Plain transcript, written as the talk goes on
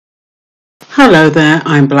Hello there,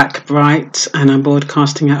 I'm Blackbright and I'm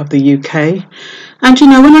broadcasting out of the UK. And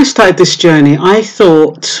when I started this journey, I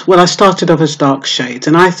thought, I started off as Dark Shades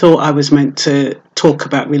and I thought I was meant to talk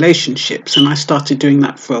about relationships, and I started doing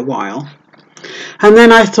that for a while. And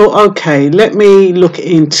then I thought, okay, let me look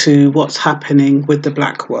into what's happening with the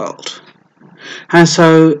black world. And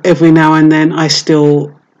so every now and then I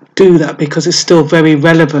still do that because it's still very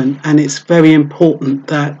relevant, and it's very important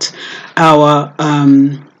that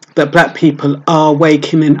that black people are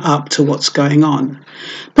waking up to what's going on.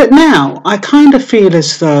 But now I kind of feel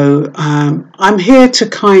as though I'm here to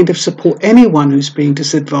kind of support anyone who's being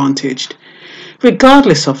disadvantaged,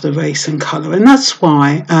 regardless of the race and colour. And that's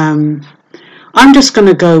why I'm just going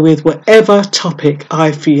to go with whatever topic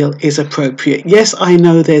I feel is appropriate. Yes, I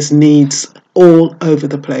know there's needs all over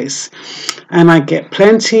the place, and I get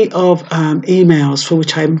plenty of emails for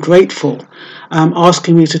which I'm grateful,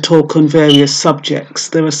 asking me to talk on various subjects.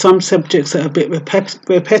 There are some subjects that are a bit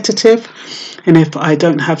repetitive, and if I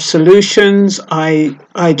don't have solutions, I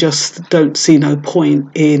just don't see no point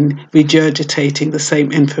in regurgitating the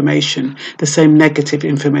same information, the same negative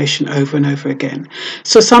information over and over again.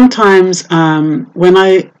 So sometimes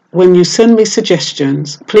when you send me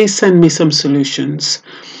suggestions, please send me some solutions,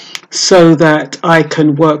 so that I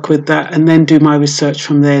can work with that and then do my research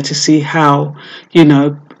from there to see how,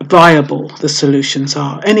 viable the solutions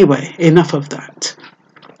are. Anyway, enough of that.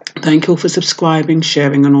 Thank you all for subscribing,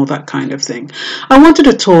 sharing, and all that kind of thing. I wanted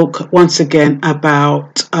to talk once again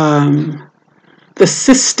about the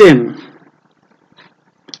system,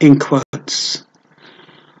 in quotes.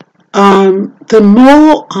 The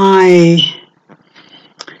more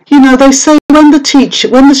they say when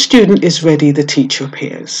the student is ready, the teacher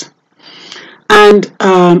appears. And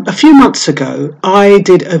a few months ago, I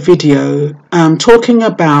did a video talking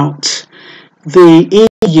about the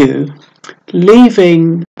EU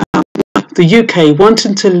leaving, the UK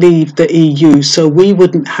wanting to leave the EU so we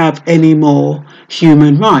wouldn't have any more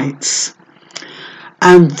human rights.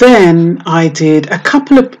 And then I did a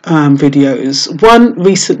couple of videos, one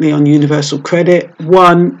recently on universal credit,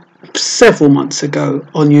 one several months ago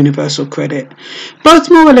on universal credit, both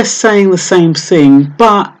more or less saying the same thing,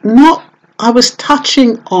 but I was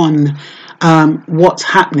touching on what's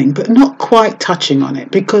happening, but not quite touching on it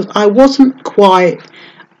because I wasn't quite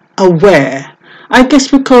aware. I guess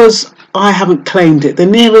because I haven't claimed it. The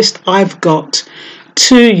nearest I've got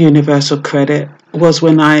to universal credit was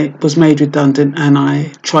when I was made redundant and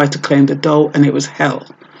I tried to claim the dole, and it was hell.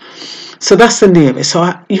 So that's the nearest.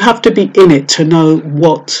 So you have to be in it to know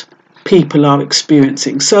what people are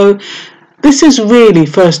experiencing. So this is really,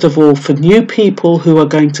 first of all, for new people who are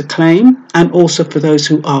going to claim, and also for those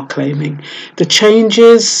who are claiming. The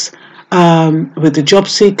changes with the job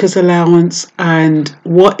seekers allowance and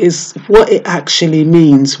what it actually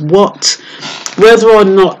means, whether or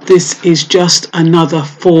not this is just another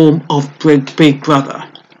form of Big Brother.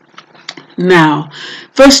 Now,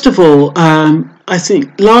 first of all, I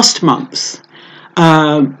think last month,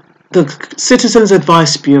 the Citizens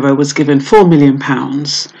Advice Bureau was given £4 million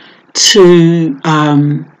to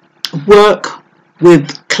work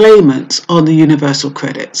with claimants on the universal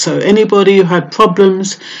credit. So anybody who had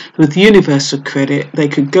problems with universal credit, they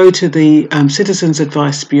could go to the Citizens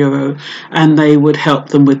Advice Bureau and they would help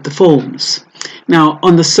them with the forms. Now,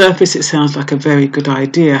 on the surface, it sounds like a very good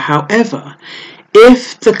idea. However,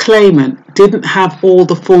 if the claimant didn't have all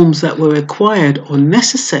the forms that were required or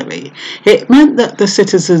necessary, it meant that the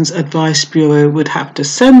Citizens Advice Bureau would have to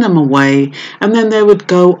send them away, and then they would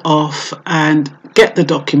go off and get the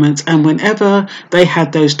documents, and whenever they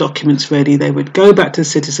had those documents ready, they would go back to the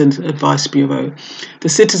Citizens Advice Bureau. The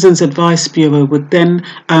Citizens Advice Bureau would then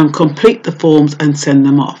complete the forms and send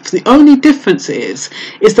them off. The only difference is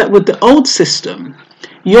that with the old system,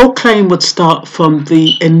 your claim would start from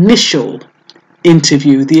the initial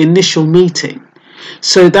interview, the initial meeting.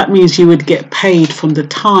 So that means you would get paid from the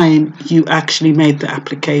time you actually made the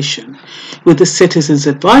application. With the Citizens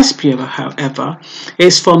Advice Bureau, however,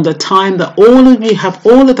 it's from the time that all of you have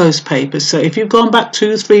all of those papers. So if you've gone back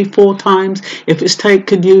 2, 3, 4 times, if it's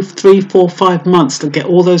taken you 3, 4, 5 months to get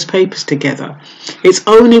all those papers together, it's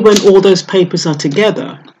only when all those papers are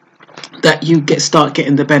together that you start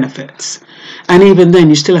getting the benefits. And even then,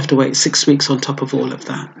 you still have to wait 6 weeks on top of all of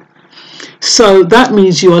that. So that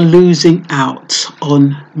means you are losing out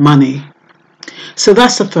on money. So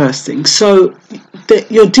that's the first thing. So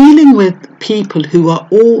you're dealing with people who are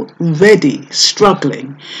already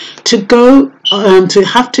struggling to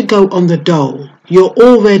have to go on the dole. You're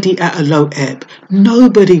already at a low ebb.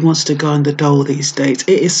 Nobody wants to go on the dole these days.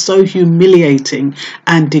 It is so humiliating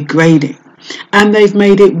and degrading. and they've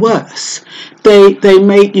made it worse. They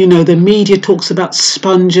make, the media talks about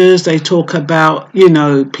spongers. They talk about,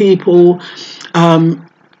 people,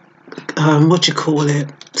 what you call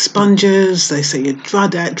it, spongers. They say you're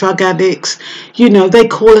drug addicts. They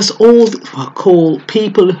call us all, call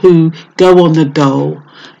people who go on the dole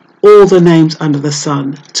all the names under the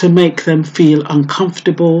sun to make them feel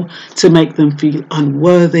uncomfortable, to make them feel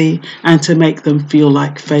unworthy, and to make them feel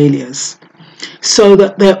like failures. So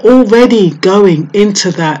that they're already going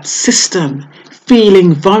into that system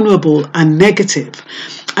feeling vulnerable and negative.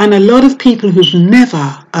 And a lot of people who've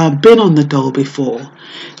never been on the dole before,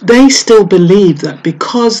 they still believe that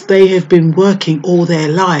because they have been working all their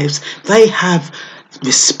lives, they have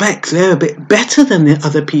respect. They're a bit better than the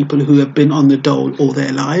other people who have been on the dole all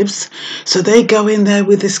their lives. So they go in there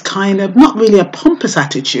with this kind of, not really a pompous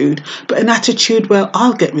attitude, but an attitude where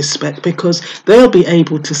I'll get respect because they'll be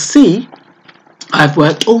able to see I've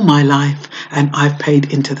worked all my life and I've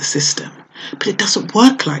paid into the system. But it doesn't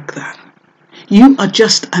work like that. You are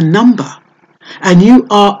just a number, and you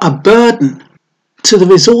are a burden to the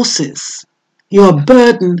resources. You're a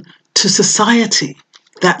burden to society.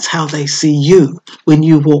 That's how they see you when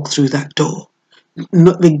you walk through that door.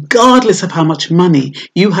 Regardless of how much money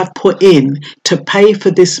you have put in to pay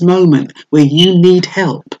for this moment where you need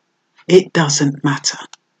help, it doesn't matter.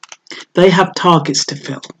 They have targets to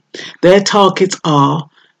fill. Their targets are,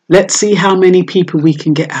 let's see how many people we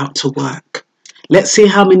can get out to work. Let's see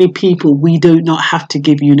how many people we do not have to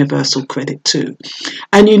give universal credit to.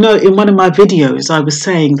 And in one of my videos, I was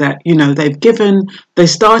saying that, they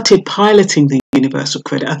started piloting the universal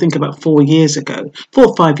credit, I think about 4 or 5 years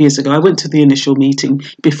ago. I went to the initial meeting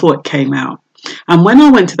before it came out. And when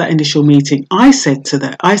I went to that initial meeting, I said to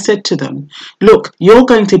them, look, you're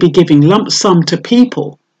going to be giving lump sum to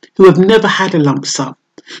people who have never had a lump sum,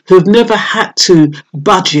 who have never had to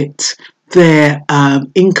budget their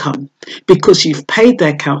income, because you've paid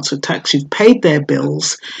their council tax, you've paid their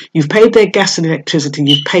bills, you've paid their gas and electricity,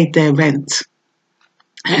 you've paid their rent.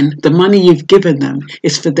 And the money you've given them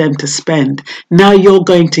is for them to spend. Now you're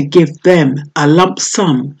going to give them a lump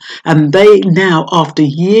sum. And they now, after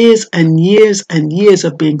years and years and years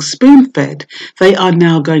of being spoon-fed, they are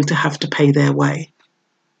now going to have to pay their way.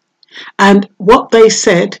 And what they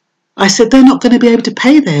said, I said, they're not going to be able to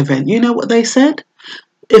pay their rent. You know what they said?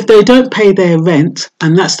 If they don't pay their rent,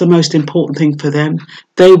 and that's the most important thing for them,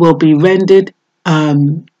 they will be rendered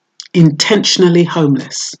intentionally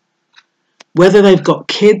homeless, whether they've got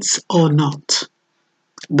kids or not.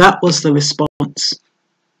 That was the response.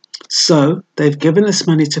 So they've given this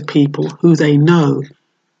money to people who they know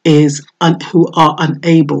who are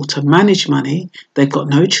unable to manage money. They've got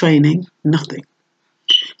no training, nothing.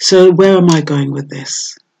 So where am I going with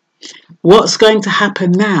this? What's going to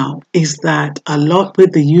happen now is that a lot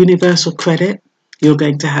with the universal credit, you're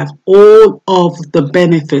going to have all of the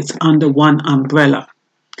benefits under one umbrella.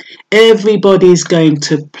 Everybody's going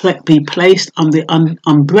to be placed on the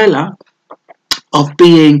umbrella of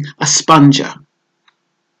being a sponger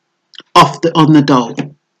on the dole.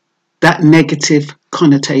 That negative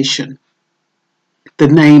connotation. The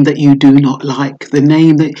name that you do not like, the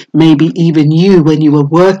name that maybe even you, when you were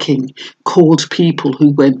working, called people who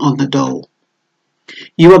went on the dole.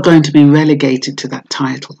 You are going to be relegated to that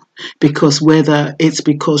title, because whether it's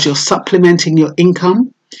because you're supplementing your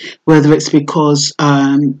income, whether it's because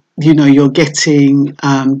you're getting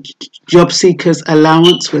job seekers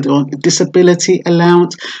allowance, whether on disability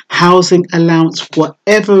allowance, housing allowance,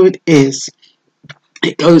 whatever it is,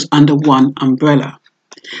 it goes under one umbrella.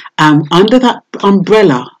 Under that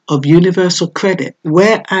umbrella of universal credit,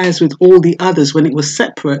 whereas with all the others, when it was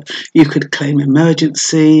separate, you could claim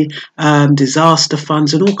emergency, disaster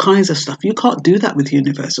funds and all kinds of stuff. You can't do that with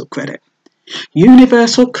universal credit.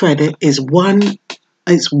 Universal credit is one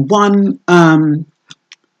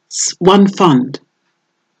fund,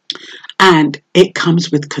 and it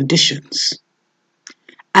comes with conditions.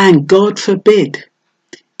 And God forbid,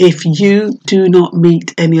 if you do not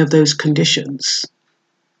meet any of those conditions,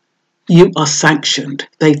 you are sanctioned.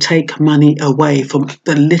 They take money away from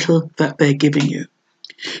the little that they're giving you.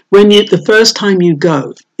 The first time you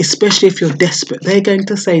go, especially if you're desperate, they're going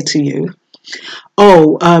to say to you,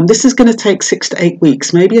 this is going to take 6 to 8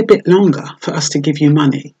 weeks, maybe a bit longer for us to give you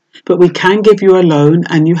money. But we can give you a loan,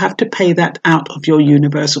 and you have to pay that out of your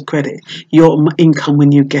universal credit, your income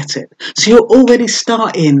when you get it. So you're already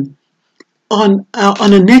starting on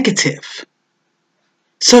a negative.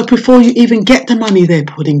 So before you even get the money, they're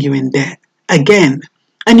putting you in debt again.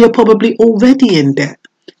 And you're probably already in debt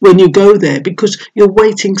when you go there, because you're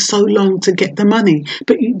waiting so long to get the money.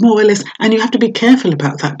 But more or less, and you have to be careful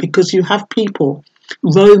about that, because you have people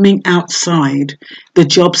roaming outside the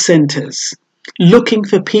job centres, looking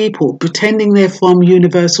for people, pretending they're from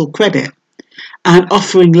Universal Credit and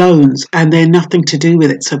offering loans, and they're nothing to do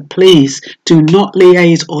with it. So please do not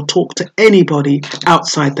liaise or talk to anybody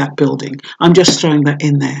outside that building. I'm just throwing that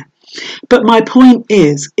in there. But my point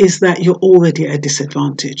is that you're already at a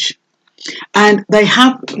disadvantage. And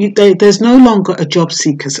there's no longer a job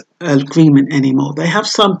seekers agreement anymore. They have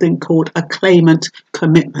something called a claimant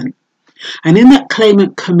commitment. And in that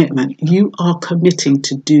claimant commitment, you are committing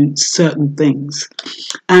to do certain things.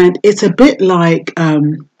 And it's a bit like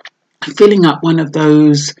filling up one of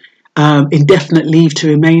those indefinite leave to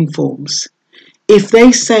remain forms. If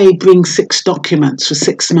they say bring 6 documents for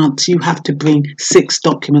 6 months, you have to bring 6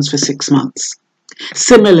 documents for 6 months.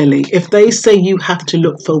 Similarly, if they say you have to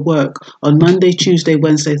look for work on Monday, Tuesday,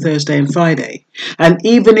 Wednesday, Thursday and Friday, and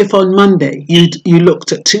even if on Monday you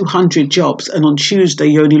looked at 200 jobs and on Tuesday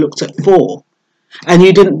you only looked at 4 and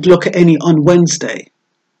you didn't look at any on Wednesday,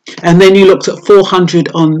 and then you looked at 400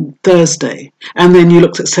 on Thursday, and then you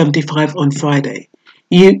looked at 75 on Friday,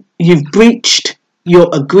 you've breached your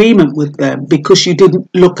agreement with them because you didn't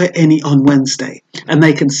look at any on Wednesday, and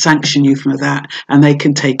they can sanction you for that and they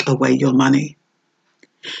can take away your money.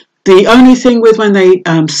 The only thing with when they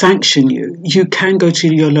sanction you, you can go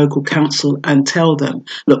to your local council and tell them,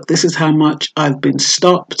 look, this is how much I've been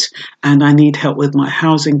stopped and I need help with my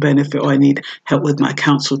housing benefit, or I need help with my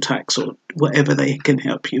council tax, or whatever they can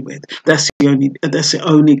help you with. That's the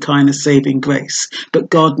only kind of saving grace.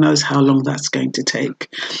 But God knows how long that's going to take.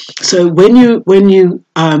 So when you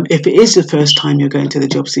if it is the first time you're going to the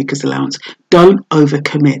job seekers allowance, don't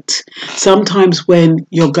overcommit. Sometimes when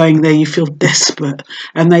you're going there, you feel desperate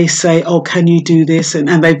and they say, oh, can you do this?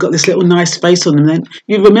 And they've got this little nice face on them. Then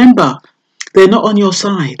you remember, they're not on your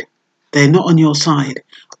side. They're not on your side.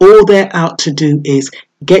 All they're out to do is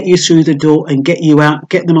get you through the door and get you out,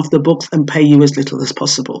 get them off the books and pay you as little as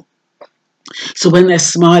possible. So when they're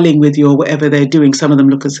smiling with you or whatever they're doing, some of them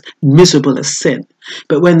look as miserable as sin.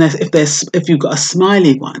 But if you've got a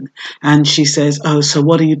smiley one and she says, oh, so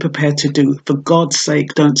what are you prepared to do? For God's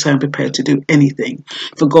sake, don't say I'm prepared to do anything.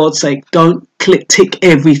 For God's sake, don't tick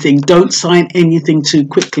everything. Don't sign anything too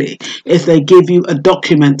quickly. If they give you a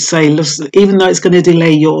document, say, listen, even though it's going to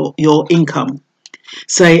delay your income,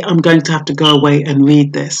 say, I'm going to have to go away and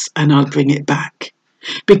read this and I'll bring it back.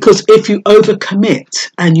 Because if you overcommit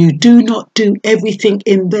and you do not do everything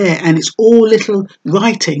in there and it's all little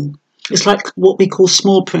writing, it's like what we call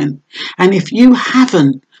small print. And if you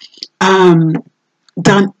haven't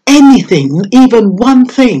done anything, even one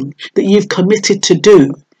thing that you've committed to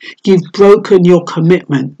do, you've broken your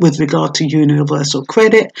commitment with regard to Universal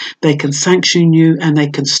Credit. They can sanction you and they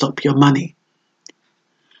can stop your money.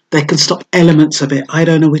 They can stop elements of it. I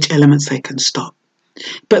don't know which elements they can stop.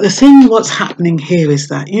 But the thing what's happening here is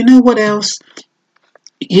that, you know what else?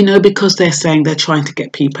 You know, because they're saying they're trying to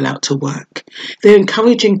get people out to work, they're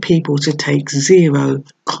encouraging people to take zero-hour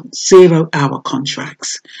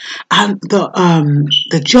contracts. And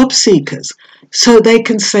the job seekers, so they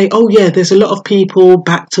can say, oh yeah, there's a lot of people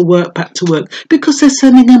back to work, because they're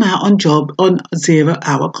sending them out on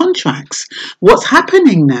 0-hour contracts. What's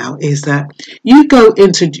happening now is that you go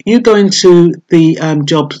into the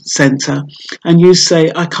job centre and you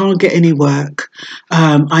say, I can't get any work,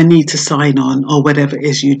 I need to sign on, or whatever it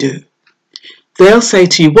is you do. They'll say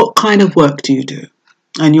to you, what kind of work do you do?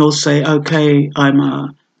 And you'll say, okay, I'm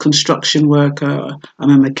a construction worker, I'm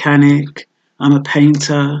a mechanic, I'm a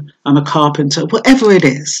painter, I'm a carpenter, whatever it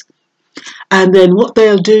is. And then what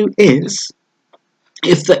they'll do is,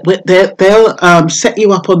 they'll set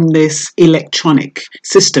you up on this electronic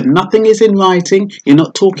system. Nothing is in writing. You're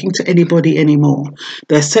not talking to anybody anymore.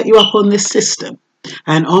 They'll set you up on this system.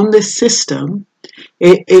 And on this system,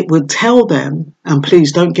 it would tell them, and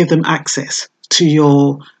please don't give them access to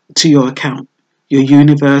your account, your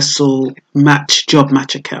universal job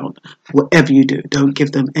match account, whatever you do, don't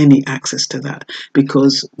give them any access to that,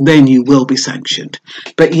 because then you will be sanctioned.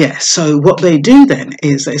 But yeah, so what they do then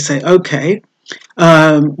is they say, okay,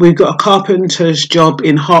 we've got a carpenter's job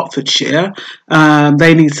in Hertfordshire.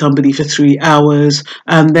 They need somebody for 3 hours.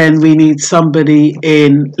 And then we need somebody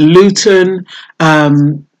in Luton.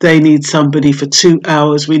 They need somebody for 2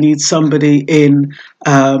 hours. We need somebody in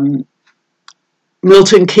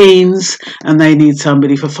Milton Keynes, and they need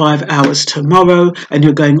somebody for 5 hours tomorrow, and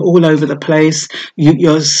you're going all over the place.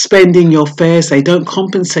 You're spending your fares. They don't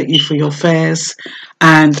compensate you for your fares,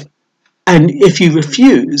 and if you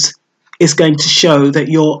refuse, it's going to show that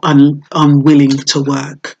you're unwilling to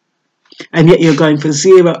work. and yet you're going for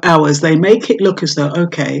 0 hours. They make it look as though,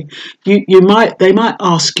 okay, they might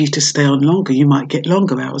ask you to stay on longer. You might get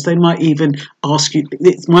longer hours. They might even ask you,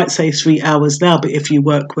 it might say 3 hours now, but if you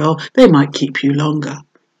work well, they might keep you longer.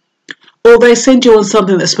 Or they send you on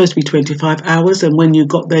something that's supposed to be 25 hours, and when you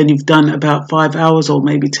got there and you've done about 5 hours or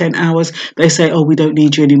maybe 10 hours, they say, oh, we don't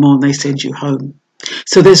need you anymore, and they send you home.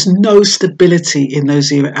 So there's no stability in those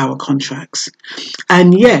 0 hour contracts.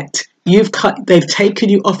 And yet they've taken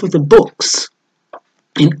you off of the books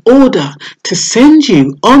in order to send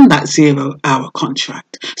you on that 0 hour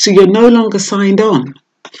contract. So you're no longer signed on.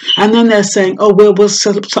 And then they're saying, oh, we'll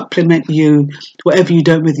supplement you whatever you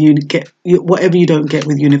don't get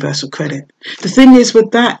with universal credit. The thing is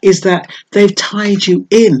with that is that they've tied you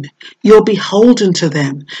in. You're beholden to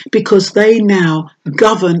them because they now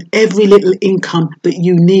govern every little income that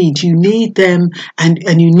you need. You need them,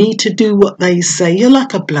 and you need to do what they say. You're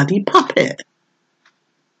like a bloody puppet.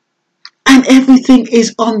 And everything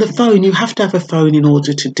is on the phone. You have to have a phone in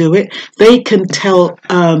order to do it. They can tell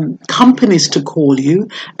companies to call you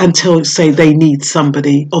and say they need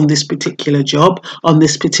somebody on this particular job on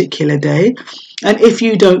this particular day. And if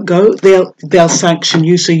you don't go, they'll sanction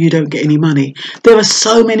you so you don't get any money. There are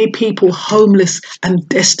so many people homeless and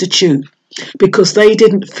destitute because they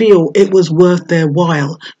didn't feel it was worth their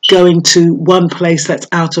while going to one place that's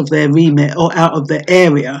out of their remit or out of their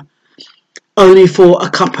area, only for a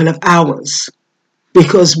couple of hours,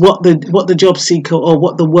 because what the job seeker or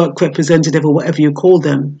what the work representative or whatever you call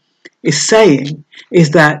them is saying is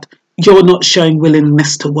that you're not showing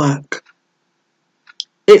willingness to work.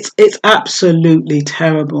 It's absolutely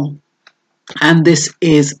terrible, and this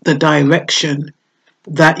is the direction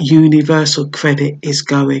that universal credit is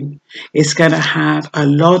going. It's going to have a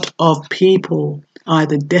lot of people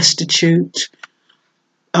either destitute,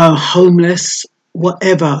 homeless,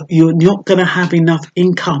 whatever. You're not going to have enough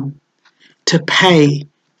income to pay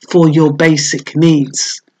for your basic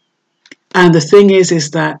needs. And the thing is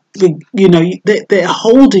that, they're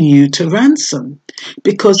holding you to ransom,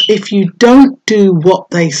 because if you don't do what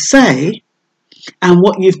they say and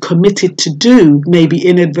what you've committed to do, maybe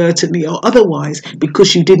inadvertently or otherwise,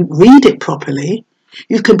 because you didn't read it properly,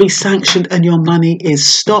 you can be sanctioned and your money is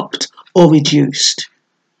stopped or reduced.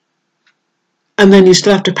 And then you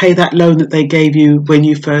still have to pay that loan that they gave you when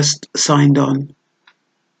you first signed on.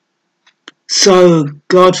 So,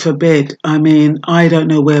 God forbid, I don't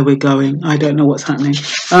know where we're going. I don't know what's happening.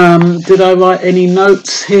 Did I write any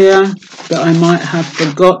notes here that I might have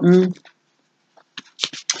forgotten?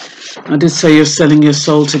 I did say you're selling your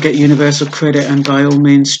soul to get universal credit, and by all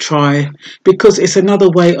means try. Because it's another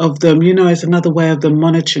way of them, it's another way of them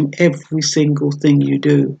monitoring every single thing you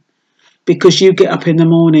do. Because you get up in the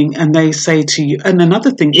morning and they say to you, and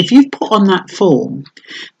another thing, if you've put on that form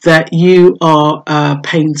that you are a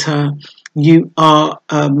painter, you are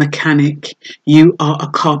a mechanic, you are a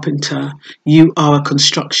carpenter, you are a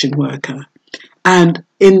construction worker, and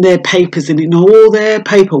in their papers and in all their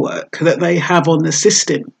paperwork that they have on the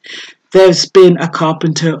system, there's been a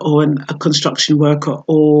carpenter or a construction worker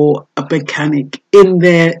or a mechanic in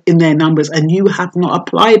their numbers, and you have not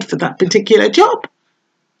applied for that particular job,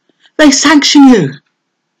 they sanction you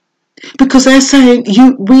because they're saying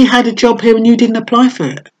we had a job here and you didn't apply for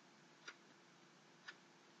it.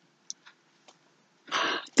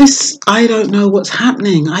 I don't know what's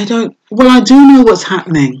happening. I do know what's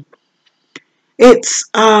happening. It's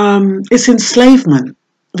enslavement,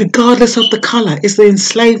 regardless of the colour. It's the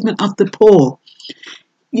enslavement of the poor.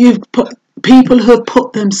 You've put people who have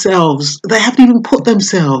put themselves, they haven't even put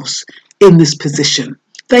themselves in this position.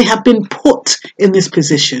 They have been put in this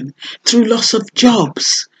position through loss of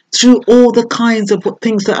jobs, through all the kinds of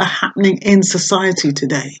things that are happening in society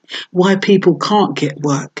today, why people can't get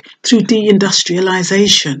work, through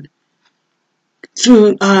deindustrialization,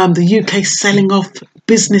 through the UK selling off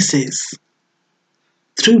businesses,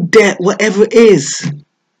 through debt, whatever it is,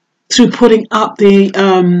 through putting up the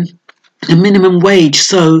minimum wage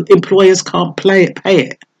so employers can't pay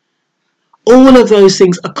it. All of those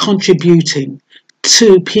things are contributing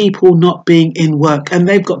to people not being in work, and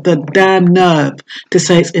they've got the damn nerve to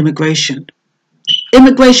say it's immigration.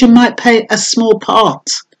 Immigration might play a small part,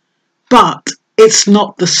 but it's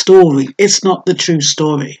not the story. It's not the true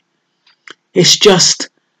story. It's just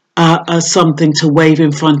something to wave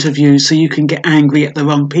in front of you so you can get angry at the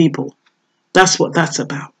wrong people. That's what that's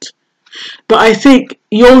about. But I think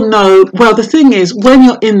you'll know, well, the thing is, when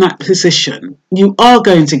you're in that position, you are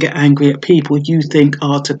going to get angry at people you think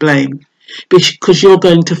are to blame, because you're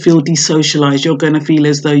going to feel desocialized. You're going to feel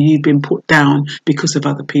as though you've been put down because of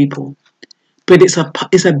other people. But it's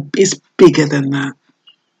bigger than that.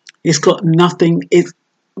 It's got nothing.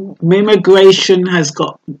 Immigration has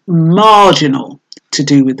got marginal to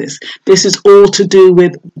do with this. This is all to do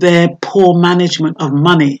with their poor management of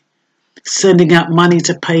money, sending out money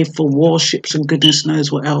to pay for warships and goodness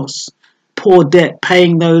knows what else. Poor debt,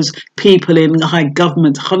 paying those people in high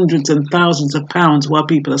government hundreds and thousands of pounds while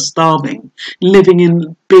people are starving, living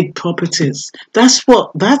in big properties. That's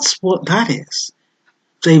what that is.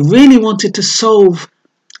 They really wanted to solve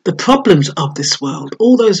the problems of this world.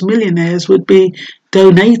 All those millionaires would be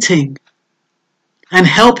donating and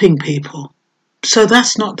helping people. So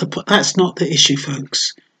that's not the issue,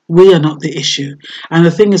 folks. We are not the issue. And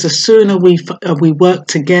the thing is, the sooner we work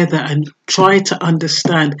together and try to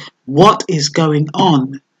understand what is going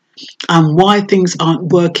on and why things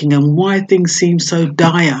aren't working and why things seem so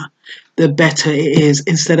dire, the better it is,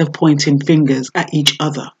 instead of pointing fingers at each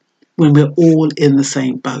other when we're all in the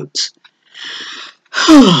same boat.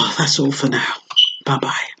 That's all for now.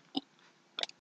 Bye-bye.